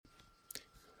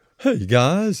Hey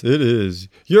guys, it is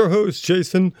your host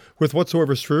Jason with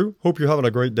Whatsoever's True. Hope you're having a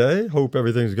great day. Hope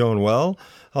everything's going well.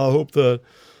 I hope the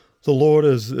Lord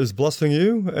is blessing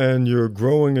you and you're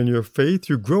growing in your faith.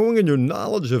 You're growing in your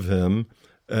knowledge of Him.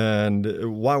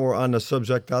 And while we're on the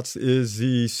subject, that is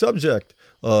the subject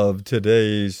of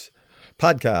today's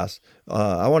podcast.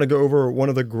 I want to go over one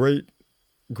of the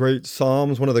great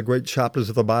Psalms, one of the great chapters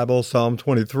of the Bible, Psalm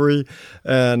 23.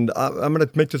 And I'm going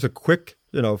to make this a quick,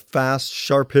 fast,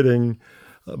 sharp-hitting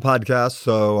podcast.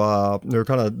 So we're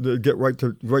kind of get right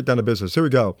down to business. Here we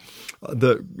go.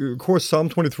 Of course, Psalm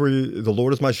 23, the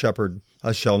Lord is my shepherd,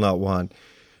 I shall not want.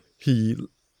 He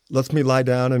lets me lie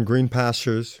down in green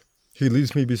pastures. He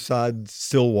leads me beside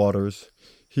still waters.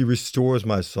 He restores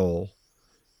my soul.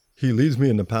 He leads me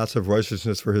in the paths of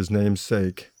righteousness for His name's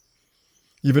sake.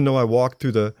 Even though I walk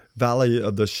through the valley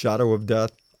of the shadow of death,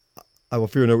 I will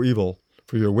fear no evil,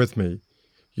 for you're with me.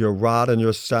 Your rod and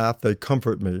your staff, they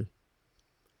comfort me.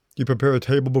 You prepare a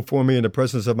table before me in the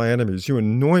presence of my enemies. You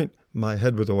anoint my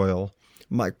head with oil.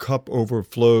 My cup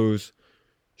overflows.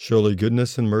 Surely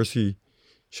goodness and mercy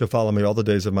shall follow me all the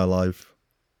days of my life,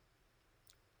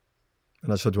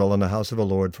 and I shall dwell in the house of the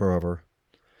Lord forever.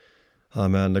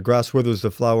 Amen. The grass withers,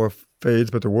 the flower fades,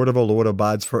 but the word of the Lord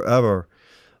abides forever.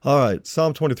 All right,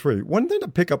 Psalm 23. One thing to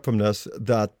pick up from this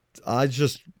that I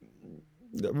just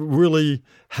really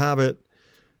have it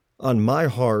on my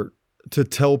heart to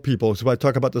tell people, so I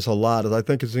talk about this a lot, is I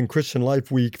think it's in Christian life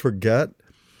we forget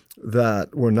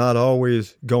that we're not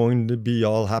always going to be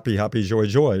all happy, joy,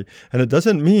 joy. And it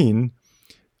doesn't mean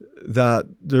that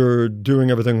they're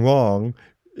doing everything wrong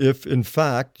if, in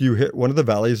fact, you hit one of the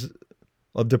valleys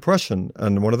of depression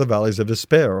and one of the valleys of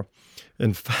despair.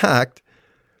 In fact,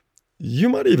 you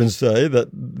might even say that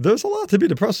there's a lot to be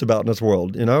depressed about in this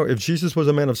world. If Jesus was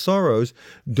a man of sorrows,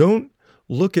 don't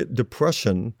look at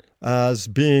depression as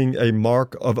being a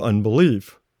mark of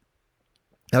unbelief.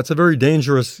 That's a very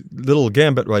dangerous little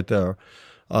gambit right there.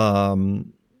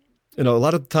 A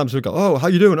lot of times we go, oh, how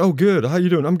you doing? Oh, good. How you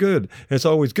doing? I'm good. And it's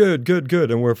always good.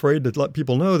 And we're afraid to let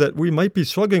people know that we might be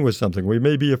struggling with something. We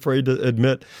may be afraid to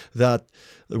admit that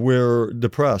we're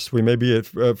depressed. We may be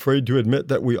afraid to admit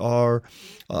that we are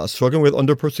struggling with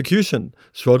under persecution,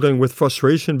 struggling with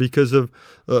frustration because of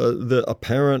the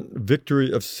apparent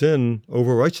victory of sin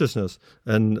over righteousness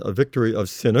and a victory of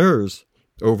sinners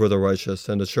over the righteous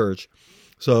and the church.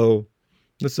 So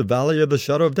it's the valley of the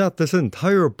shadow of death. This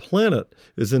entire planet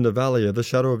is in the valley of the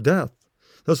shadow of death.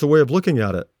 That's the way of looking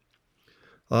at it.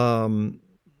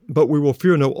 But we will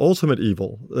fear no ultimate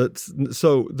evil.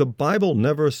 So the Bible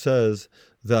never says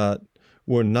that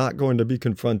we're not going to be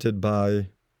confronted by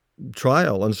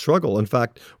trial and struggle. In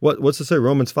fact, what's it say?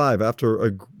 Romans 5,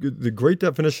 after the great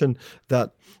definition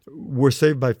that we're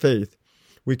saved by faith,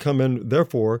 we come in,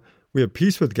 therefore, we have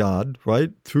peace with God,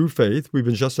 right? Through faith. We've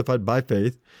been justified by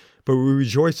faith. But we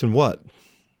rejoice in what?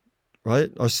 Right?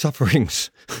 Our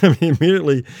sufferings.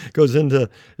 Immediately goes into,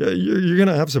 you're going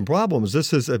to have some problems.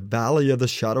 This is a valley of the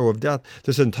shadow of death.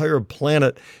 This entire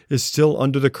planet is still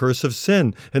under the curse of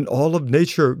sin. And all of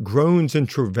nature groans in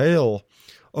travail,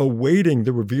 awaiting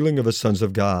the revealing of the sons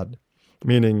of God,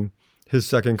 meaning His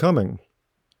second coming.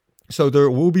 So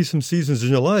there will be some seasons in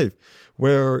your life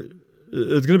where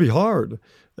it's going to be hard.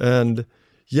 And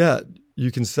yet, you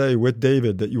can say with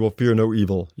David that you will fear no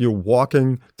evil. You're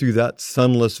walking through that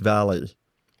sunless valley,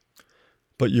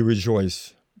 but you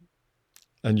rejoice.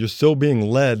 And you're still being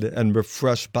led and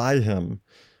refreshed by Him.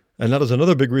 And that is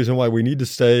another big reason why we need to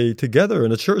stay together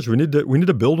in a church. We need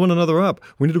to build one another up.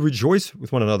 We need to rejoice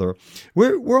with one another.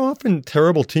 We're often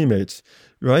terrible teammates,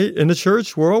 right? In the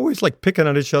church, we're always like picking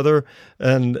at each other,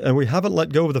 and we haven't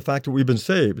let go of the fact that we've been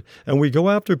saved. And we go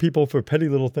after people for petty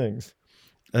little things.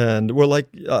 And we're like,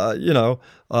 you're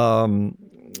on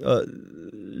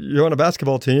a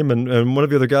basketball team and one of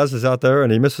the other guys is out there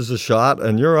and he misses a shot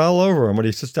and you're all over him when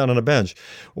he sits down on a bench.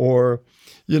 Or,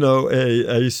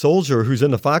 a soldier who's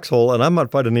in the foxhole and I'm not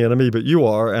fighting the enemy, but you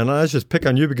are, and I just pick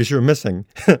on you because you're missing,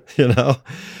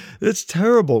 It's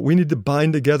terrible. We need to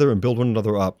bind together and build one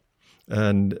another up.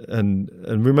 And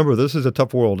remember, this is a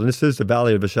tough world, and this is the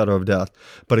valley of the shadow of death.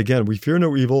 But again, we fear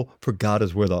no evil, for God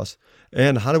is with us.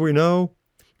 And how do we know?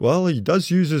 Well, He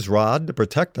does use His rod to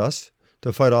protect us,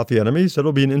 to fight off the enemies.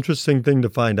 That'll be an interesting thing to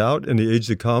find out in the age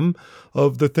to come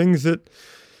of the things that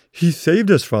He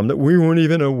saved us from that we weren't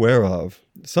even aware of.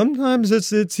 Sometimes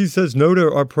He says no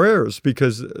to our prayers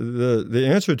because the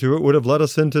answer to it would have led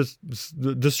us into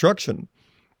destruction.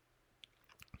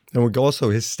 And also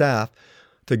His staff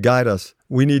to guide us.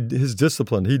 We need his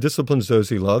discipline. He disciplines those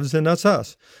he loves, and that's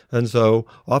us. And so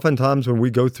oftentimes when we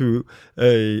go through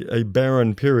a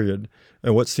barren period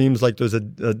and what seems like there's a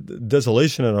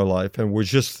desolation in our life and we're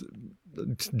just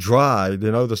dry,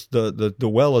 the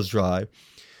well is dry,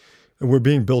 and we're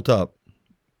being built up.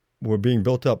 We're being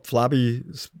built up. Flabby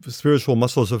spiritual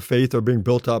muscles of faith are being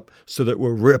built up so that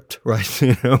we're ripped, right?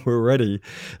 We're ready.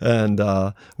 And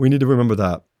we need to remember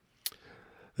that.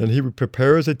 And he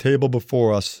prepares a table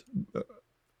before us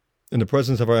in the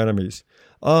presence of our enemies.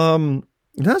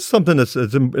 That's something that's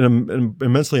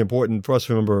immensely important for us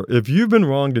to remember. If you've been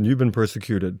wronged and you've been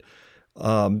persecuted,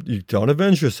 you don't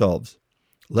avenge yourselves.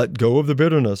 Let go of the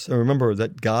bitterness. And remember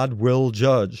that God will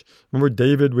judge. Remember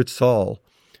David with Saul.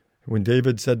 When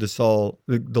David said to Saul,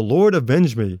 the Lord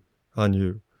avenge me on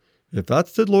you. If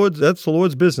that's the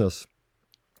Lord's business.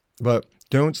 But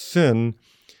don't sin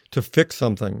to fix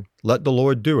something. Let the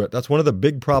Lord do it. That's one of the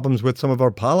big problems with some of our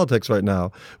politics right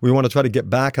now. We want to try to get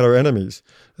back at our enemies.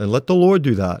 And let the Lord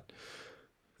do that.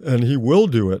 And he will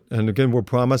do it. And again, we're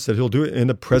promised that he'll do it in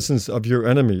the presence of your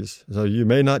enemies. So you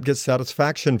may not get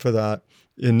satisfaction for that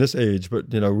in this age, but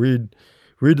read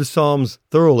the Psalms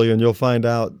thoroughly and you'll find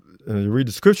out. And you read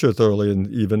the scripture thoroughly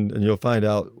and you'll find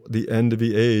out the end of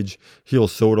the age, he'll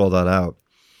sort all that out.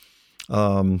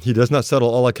 He does not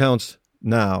settle all accounts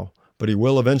now, but he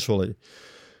will eventually.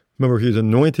 Remember, he's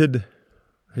anointed.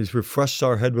 He's refreshed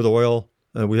our head with oil.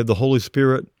 And we have the Holy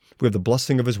Spirit. We have the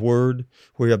blessing of his word.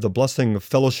 We have the blessing of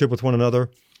fellowship with one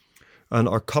another. And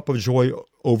our cup of joy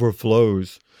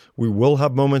overflows. We will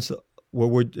have moments where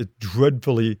we're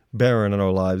dreadfully barren in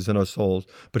our lives and our souls,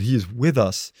 but he is with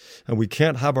us, and we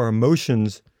can't have our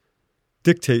emotions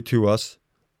dictate to us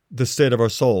the state of our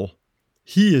soul.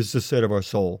 He is the state of our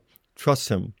soul. Trust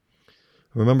him.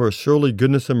 Remember, surely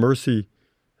goodness and mercy,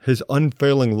 his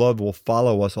unfailing love will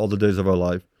follow us all the days of our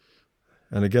life.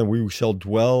 And again, we shall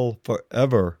dwell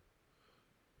forever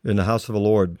in the house of the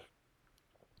Lord.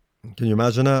 Can you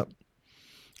imagine that?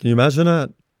 Can you imagine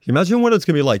that? Imagine what it's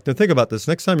going to be like. Now think about this.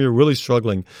 Next time you're really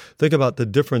struggling, think about the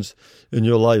difference in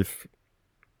your life,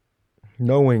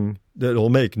 knowing that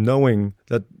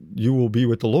you will be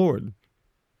with the Lord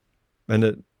and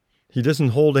that he doesn't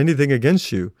hold anything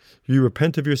against you. You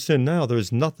repent of your sin now. There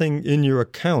is nothing in your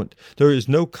account. There is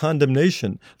no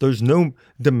condemnation. There's no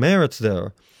demerits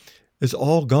there. It's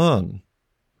all gone.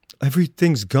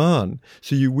 Everything's gone.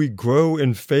 So we grow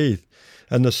in faith.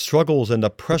 And the struggles and the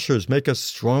pressures make us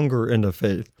stronger in the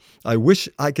faith. I wish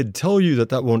I could tell you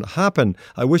that won't happen.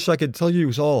 I wish I could tell you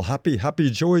it's all happy, happy,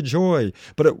 joy, joy,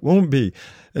 but it won't be.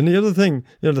 And the other thing,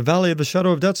 the valley of the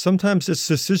shadow of death, sometimes it's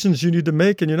decisions you need to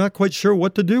make and you're not quite sure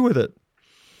what to do with it.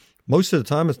 Most of the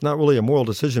time, it's not really a moral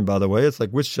decision, by the way. It's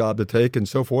like which job to take and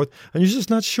so forth. And you're just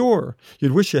not sure.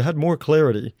 You'd wish you had more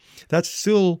clarity. That's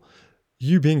still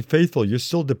you being faithful. You're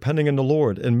still depending on the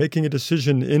Lord and making a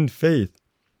decision in faith.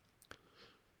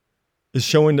 Is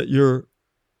showing that you're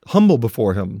humble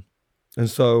before him. And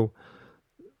so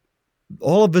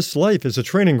all of this life is a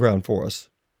training ground for us.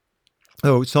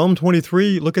 Oh, Psalm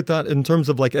 23, look at that in terms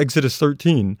of like Exodus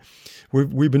 13.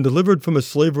 We've been delivered from a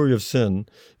slavery of sin.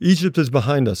 Egypt is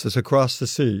behind us. It's across the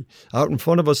sea. Out in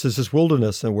front of us is this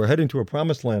wilderness, and we're heading to a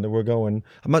promised land, and we're going,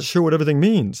 I'm not sure what everything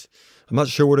means. I'm not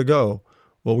sure where to go.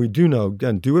 Well, we do know,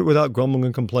 again, do it without grumbling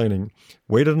and complaining.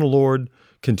 Wait on the Lord.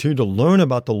 Continue to learn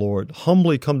about the Lord,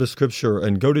 humbly come to Scripture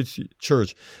and go to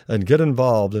church and get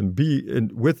involved and be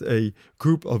with a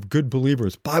group of good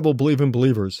believers, Bible-believing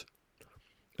believers,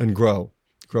 and grow.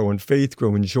 Grow in faith,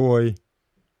 grow in joy,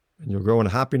 and you'll grow in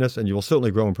happiness, and you will certainly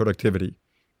grow in productivity.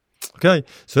 Okay,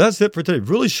 so that's it for today.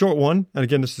 Really short one. And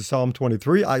again, this is Psalm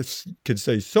 23. I could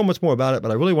say so much more about it,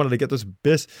 but I really wanted to get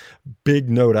this big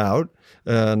note out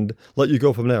and let you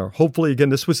go from there. Hopefully, again,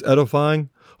 this was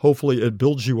edifying. Hopefully, it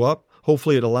builds you up.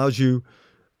 Hopefully it allows you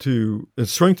it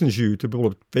strengthens you to be able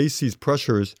to face these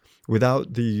pressures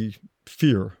without the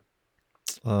fear.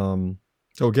 So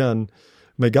again,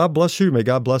 may God bless you. May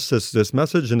God bless this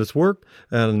message and this work.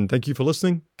 And thank you for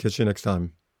listening. Catch you next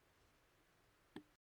time.